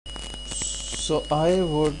So I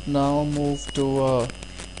would now move to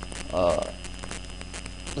uh,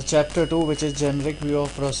 the chapter 2, which is generic view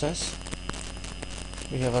of process.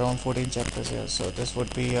 We have around 14 chapters here, so this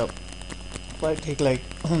would be might take like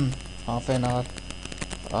half an hour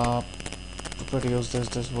to produce this.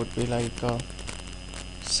 This would be like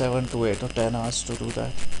 7 to 8 or 10 hours to do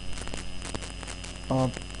that.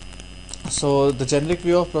 So the generic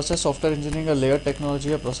view of process, software engineering, a layered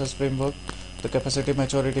technology, a process framework, the capacity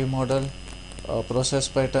maturity model, process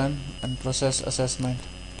pattern, and process assessment.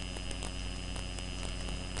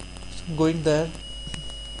 So going there.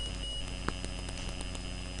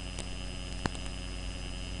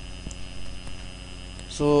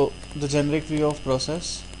 So the generic view of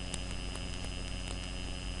process.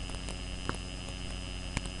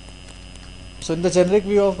 So in the generic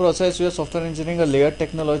view of process, we are software engineering, a layered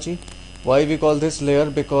technology. Why we call this layer?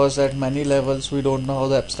 Because at many levels we don't know how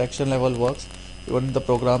the abstraction level works. Even in the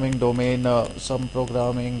programming domain, some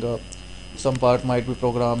part might be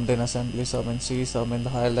programmed in assembly, some in C, some in the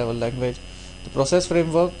higher level language. The process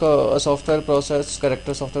framework, a software process,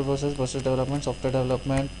 character software process, process development, software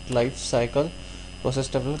development, life cycle, process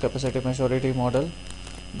development, capacity maturity model.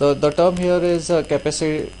 The term here is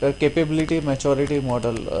capability maturity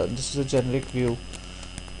model. This is a generic view.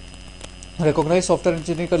 Recognize software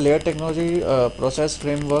engineering, a layered technology, process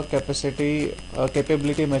framework,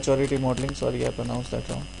 capability maturity modeling. Sorry, I pronounced that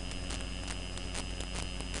wrong.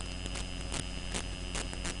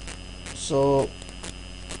 So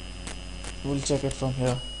we'll check it from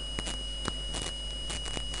here.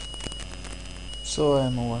 So I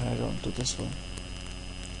move ahead onto this one.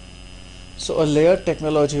 So a layered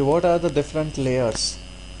technology, what are the different layers?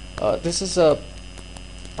 This is a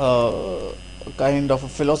kind of a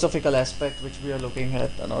philosophical aspect which we are looking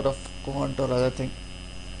at, not of quant or other thing.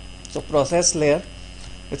 So process layer,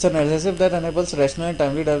 it's an adhesive that enables rational and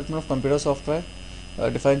timely development of computer software,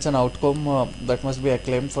 defines an outcome that must be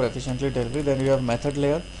acclaimed for efficiently delivery. Then you have method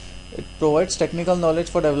layer. It provides technical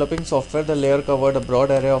knowledge for developing software. The layer covered a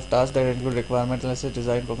broad array of tasks that include requirement analysis,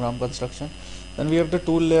 design, program construction. Then we have the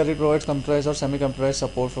tool layer. It provides computerized or semi-computerized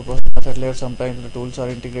support for process. Method layer, sometimes the tools are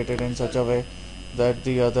integrated in such a way that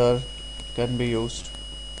the other can be used.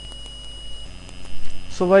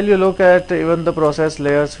 So while you look at even the process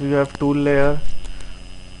layers, we have tool layer.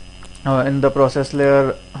 In the process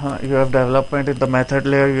layer, you have development. In the method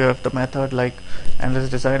layer, you have the method like analysis,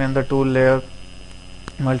 design. In the tool layer,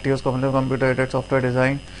 multi-use computer aided software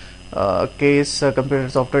design, case computer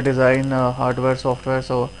software design, hardware software,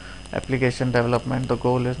 so application development. The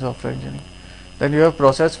goal is software engineering. Then you have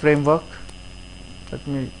process framework. Let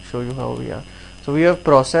me show you how we are. So we have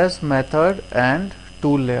process, method, and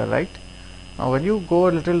tool layer, right? Now when you go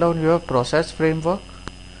a little down, you have process framework,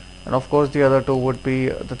 and of course the other two would be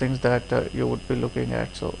the things that you would be looking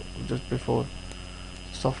at. So just before,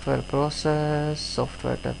 software process,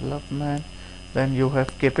 software development. Then you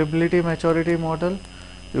have capability maturity model,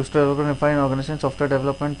 used to define organization software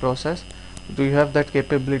development process. Do you have that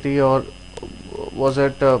capability, or was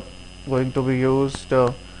it going to be used?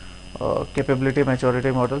 Capability maturity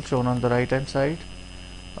model shown on the right hand side.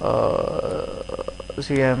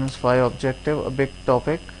 CM's 5 objective, a big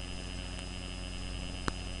topic.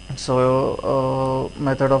 So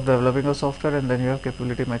method of developing a software, and then you have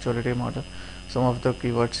capability maturity model. Some of the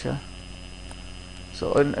keywords here.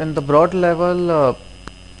 So in the broad level,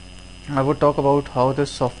 I would talk about how this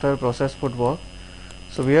software process would work.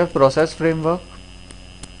 So we have process framework.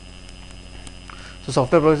 So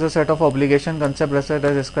software process is a set of obligation concept that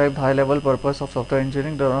describe high level purpose of software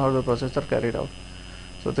engineering, how the processes are carried out.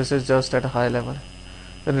 So this is just at a high level.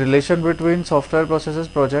 The relation between software processes,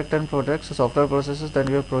 project and product. So software processes, then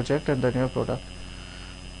you have project, and then you have product.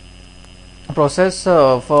 Process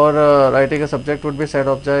for writing a subject would be set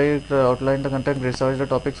object, outline the content, research the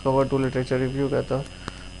topics covered, do literature review, gather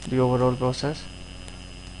the overall process.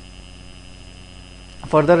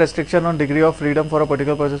 Further restriction on degree of freedom for a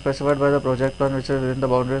particular process specified by the project plan, which is within the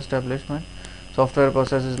boundary establishment. Software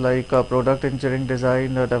processes like product engineering,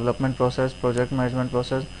 design, development process, project management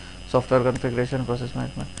process, software configuration, process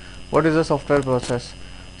management. What is a software process?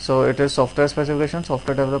 So it is software specification,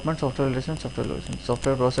 software development, software relation,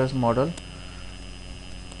 software process model.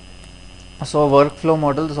 So a workflow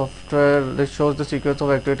model, the software, this shows the sequence of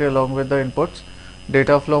activity along with the inputs,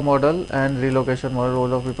 data flow model, and relocation model,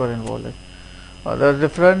 role of people involved. The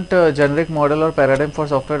different generic model or paradigm for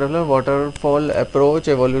software development: waterfall approach,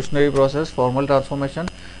 evolutionary process, formal transformation,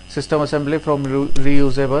 system assembly from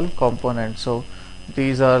reusable components. So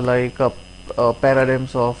these are like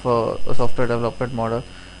paradigms of software development model.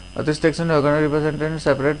 This takes into account represented in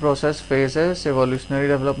separate process phases. Evolutionary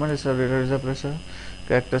development is a process.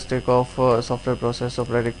 characteristic of software process. So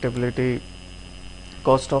predictability,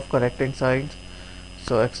 cost of correcting signs.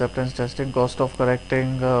 So acceptance testing, cost of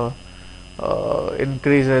correcting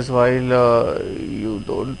increases while you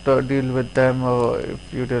don't deal with them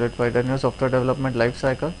if you deal it by. Then your software development life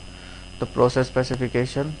cycle, the process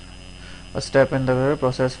specification, a step in the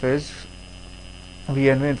process phase,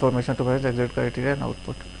 VNV, information to various exit criteria and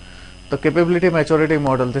output. The capability maturity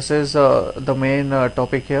model, this is the main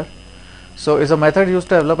topic here. So is a method used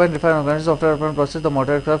to develop and refine organized software development process. The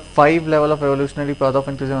model has 5 level of evolutionary path of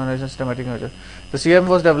increasing organization systematic measure. The CM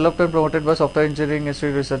was developed and promoted by Software Engineering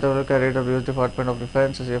Institute Research Development carried out US Department of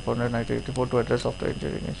Defense CF 1984 to address software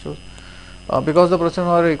engineering issues. Because the processes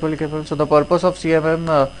are equally capable. So the purpose of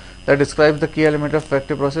CMM that describes the key element of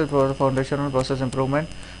effective process for the foundation and process improvement.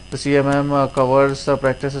 The CMM covers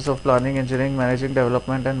practices of planning, engineering, managing,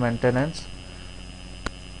 development and maintenance.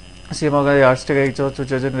 CMM का yardstick है जो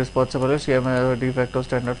judging responsible है. CMM de facto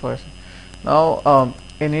standard for it. Now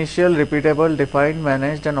initial, repeatable, defined,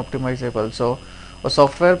 managed and optimizable. So a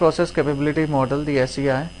software process capability model, the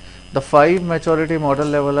SEI. The 5 maturity model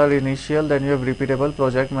level are initial, then you have repeatable,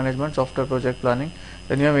 project management, software project planning,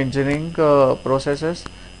 then you have engineering processes,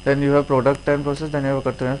 then you have product and process, then you have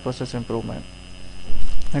continuous process improvement.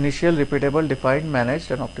 Initial, repeatable, defined,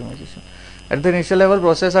 managed and optimization. At the initial level,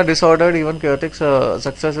 processes are disordered, even chaotic.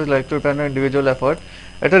 Success is likely to depend on individual effort.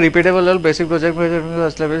 At a repeatable level, basic project management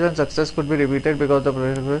establishment and success could be repeated because the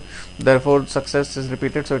project, therefore success is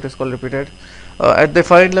repeated, so it is called repeated. At the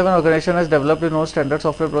defined level, organization has developed its own standard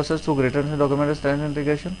software process through greater document standard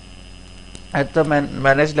integration. At the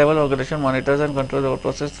managed level, organization monitors and controls our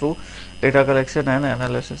process through data collection and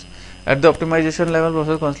analysis. At the optimization level,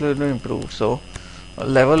 process constantly improves. So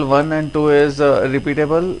level 1 and 2 is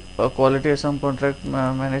repeatable, quality assurance contract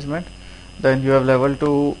management. Then you have level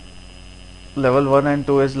 2. Level 1 and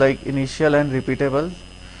 2 is like initial and repeatable,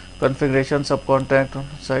 configuration, subcontract on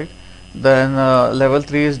site. Then level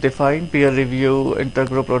 3 is defined, peer review,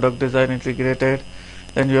 intergroup product design integrated.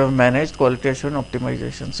 Then you have managed, quality assurance,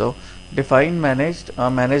 optimization. So defined, managed,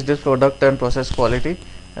 manage this product and process quality,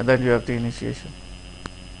 and then you have the initiation.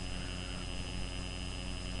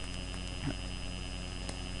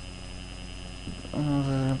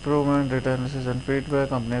 Improvement, data analysis and feedback,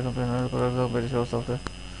 company product software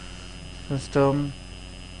system.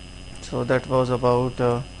 So that was about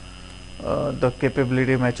the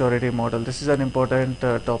capability maturity model. This is an important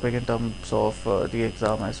topic in terms of the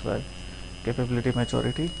exam as well. Capability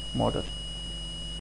maturity model.